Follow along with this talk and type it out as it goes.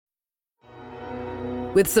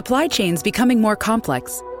With supply chains becoming more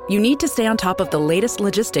complex, you need to stay on top of the latest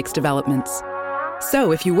logistics developments.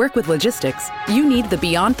 So if you work with logistics, you need the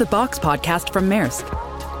Beyond the Box podcast from Maersk.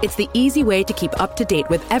 It's the easy way to keep up to date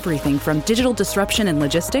with everything from digital disruption in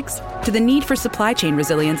logistics to the need for supply chain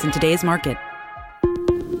resilience in today's market.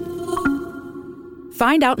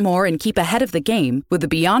 Find out more and keep ahead of the game with the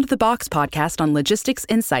Beyond the Box podcast on logistics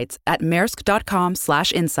insights at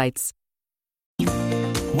maersk.com/insights.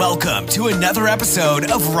 Welcome to another episode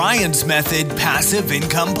of Ryan's Method Passive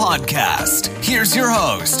Income Podcast. Here's your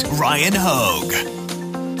host, Ryan Hogue.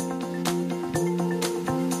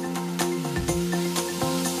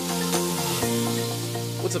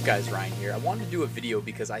 What's up guys, Ryan here. I wanted to do a video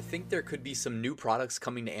because I think there could be some new products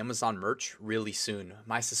coming to Amazon merch really soon.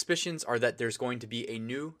 My suspicions are that there's going to be a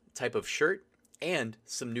new type of shirt and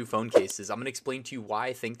some new phone cases. I'm going to explain to you why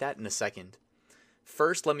I think that in a second.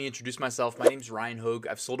 First, let me introduce myself. My name is Ryan Hogue.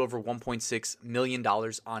 I've sold over $1.6 million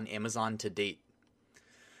on Amazon to date.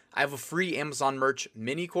 I have a free Amazon merch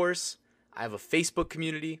mini course. I have a Facebook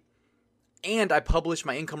community. And I publish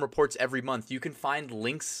my income reports every month. You can find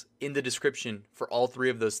links in the description for all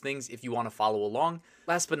three of those things if you want to follow along.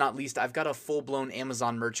 Last but not least, I've got a full-blown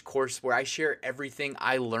Amazon merch course where I share everything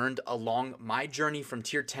I learned along my journey from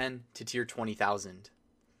tier 10 to tier 20,000.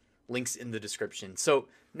 Links in the description. So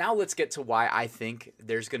now let's get to why I think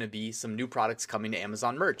there's going to be some new products coming to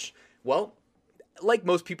Amazon merch. Well, like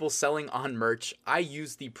most people selling on merch, I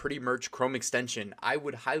use the Pretty Merch Chrome extension. I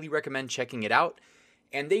would highly recommend checking it out.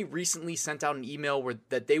 And they recently sent out an email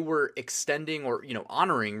that they were extending or,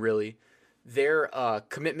 honoring really their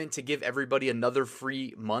commitment to give everybody another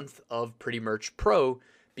free month of Pretty Merch Pro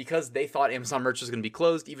because they thought Amazon Merch was going to be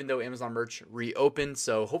closed, even though Amazon Merch reopened.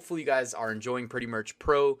 So hopefully you guys are enjoying Pretty Merch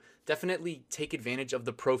Pro. Definitely take advantage of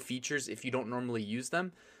the Pro features if you don't normally use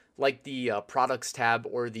them, like the Products tab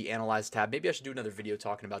or the Analyze tab. Maybe I should do another video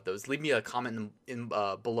talking about those. Leave me a comment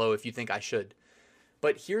below if you think I should.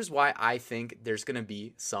 But here's why I think there's going to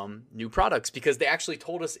be some new products, because they actually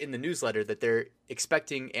told us in the newsletter that they're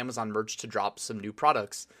expecting Amazon merch to drop some new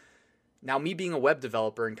products. Now, me being a web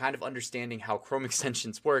developer and kind of understanding how Chrome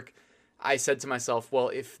extensions work, I said to myself, well,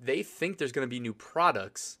 if they think there's going to be new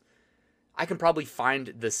products, I can probably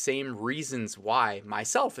find the same reasons why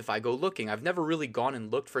myself if I go looking. I've never really gone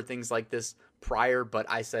and looked for things like this prior, but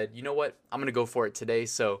I said, you know what? I'm going to go for it today.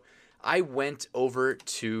 So I went over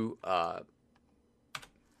to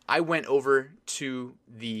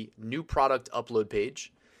the new product upload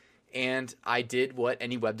page, and I did what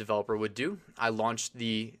any web developer would do. I launched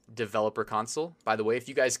the developer console. By the way, if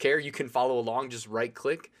you guys care, you can follow along. Just right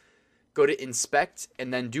click, go to inspect,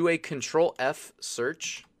 and then do a Control F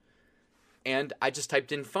search. And I just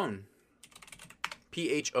typed in phone,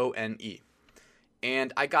 Phone.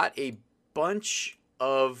 And I got a bunch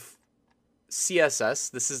of CSS.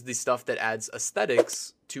 This is the stuff that adds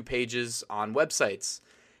aesthetics to pages on websites.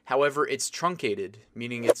 However, it's truncated,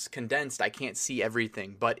 meaning it's condensed. I can't see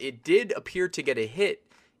everything, but it did appear to get a hit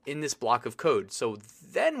in this block of code. So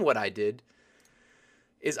then what I did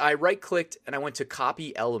is I right-clicked and I went to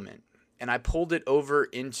copy element, and I pulled it over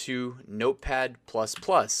into Notepad++,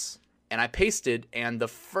 and I pasted, and the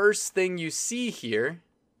first thing you see here,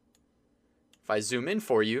 if I zoom in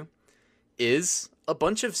for you, is a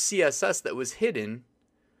bunch of CSS that was hidden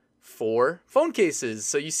for phone cases.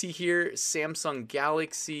 So you see here Samsung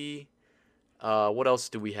Galaxy. What else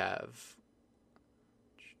do we have?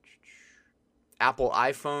 Apple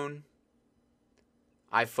iPhone.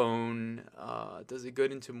 Does it go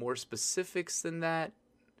into more specifics than that?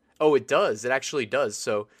 Oh, it does. It actually does.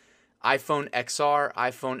 So iPhone XR,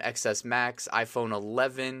 iPhone XS Max, iPhone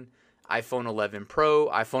 11, iPhone 11 Pro,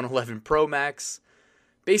 iPhone 11 Pro Max.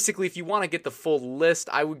 Basically, if you want to get the full list,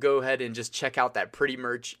 I would go ahead and just check out that Pretty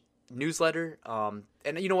Merch newsletter. And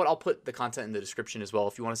you know what? I'll put the content in the description as well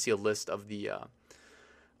if you want to see a list of the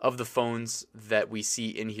phones that we see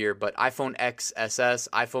in here. But iPhone XSS,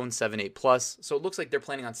 iPhone 7, 8 Plus. So it looks like they're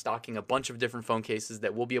planning on stocking a bunch of different phone cases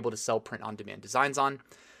that we'll be able to sell print-on-demand designs on.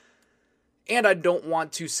 And I don't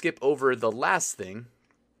want to skip over the last thing,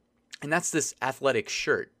 and that's this athletic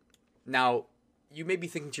shirt. Now, you may be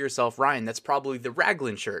thinking to yourself, Ryan, that's probably the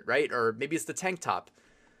Raglan shirt, right? Or maybe it's the tank top.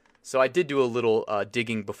 So I did do a little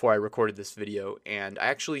digging before I recorded this video, and I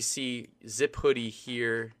actually see zip hoodie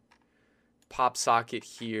here, pop socket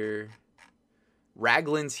here,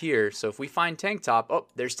 Raglan's here. So if we find tank top, oh,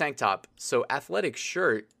 there's tank top. So athletic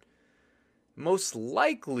shirt most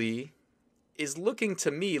likely is looking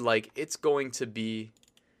to me like it's going to be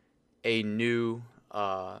a new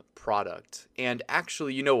product. And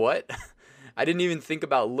actually, you know what? I didn't even think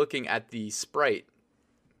about looking at the Sprite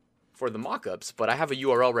for the mock-ups, but I have a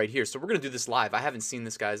URL right here. So we're going to do this live. I haven't seen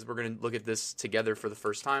this, guys. We're going to look at this together for the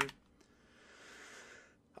first time.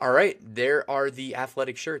 All right, there are the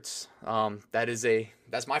athletic shirts.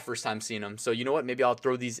 That's my first time seeing them. So you know what? Maybe I'll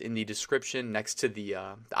throw these in the description next to the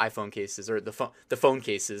iPhone cases, or the phone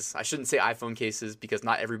cases. I shouldn't say iPhone cases because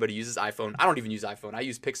not everybody uses iPhone. I don't even use iPhone. I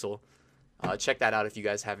use Pixel. Check that out if you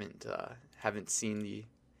guys haven't seen the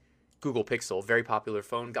Google Pixel. Very popular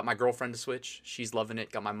phone. Got my girlfriend to switch. She's loving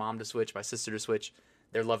it. Got my mom to switch. My sister to switch.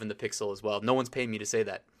 They're loving the Pixel as well. No one's paying me to say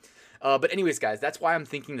that. But anyways, guys, that's why I'm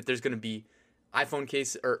thinking that there's going to be phone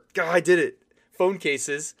cases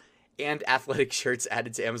and athletic shirts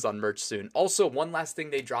added to Amazon merch soon. Also, one last thing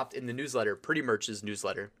they dropped in the newsletter, Pretty Merch's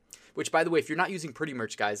newsletter, which, by the way, if you're not using Pretty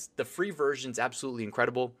Merch, guys, the free version's absolutely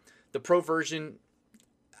incredible. The pro version,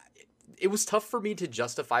 it was tough for me to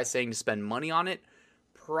justify saying to spend money on it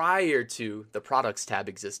prior to the products tab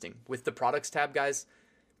existing. With the products tab, guys,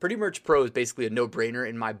 Pretty Merch Pro is basically a no-brainer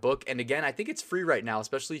in my book. And again, I think it's free right now,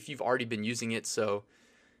 especially if you've already been using it. So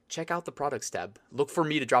check out the products tab. Look for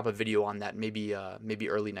me to drop a video on that maybe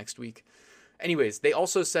early next week. Anyways, they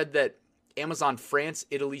also said that Amazon France,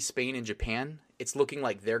 Italy, Spain, and Japan, it's looking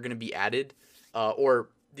like they're going to be added, or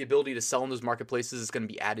the ability to sell in those marketplaces is going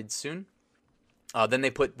to be added soon. Then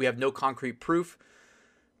they put, we have no concrete proof,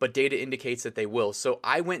 but data indicates that they will. So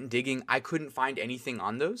I went digging. I couldn't find anything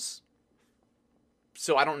on those.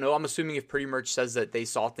 So I don't know. I'm assuming if Pretty Merch says that they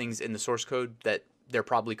saw things in the source code, that they're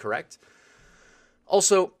probably correct.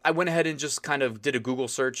 Also, I went ahead and just kind of did a Google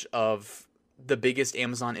search of the biggest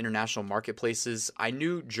Amazon international marketplaces. I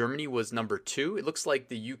knew Germany was number 2. It looks like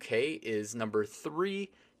the UK is number 3,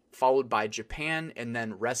 followed by Japan, and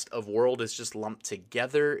then rest of world is just lumped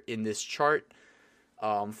together in this chart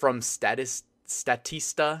from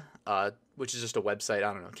Statista, which is just a website.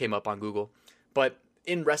 I don't know, came up on Google. But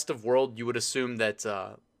in rest of world, you would assume that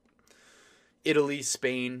Italy,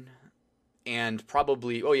 Spain, and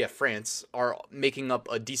probably, France are making up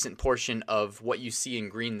a decent portion of what you see in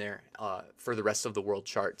green there for the rest of the world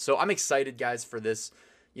chart. So I'm excited, guys, for this.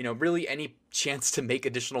 You know, really any chance to make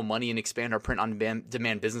additional money and expand our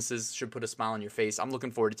print-on-demand businesses should put a smile on your face. I'm looking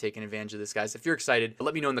forward to taking advantage of this, guys. If you're excited,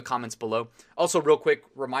 let me know in the comments below. Also, real quick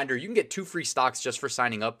reminder, you can get 2 free stocks just for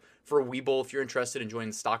signing up for Webull if you're interested in joining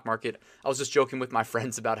the stock market. I was just joking with my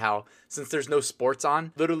friends about how, since there's no sports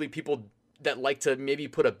on, literally people that like to maybe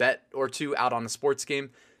put a bet or two out on a sports game,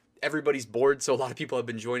 everybody's bored, so a lot of people have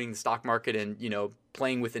been joining the stock market and, you know,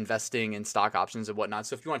 playing with investing and stock options and whatnot.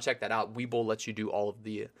 So if you want to check that out, Webull lets you do all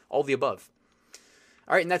the above.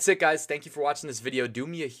 All right, and that's it, guys. Thank you for watching this video. Do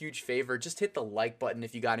me a huge favor. Just hit the like button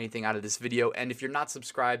if you got anything out of this video. And if you're not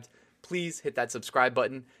subscribed, please hit that subscribe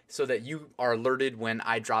button so that you are alerted when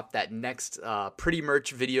I drop that next Pretty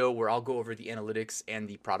Merch video where I'll go over the analytics and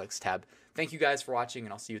the products tab. Thank you guys for watching,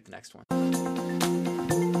 and I'll see you at the next one.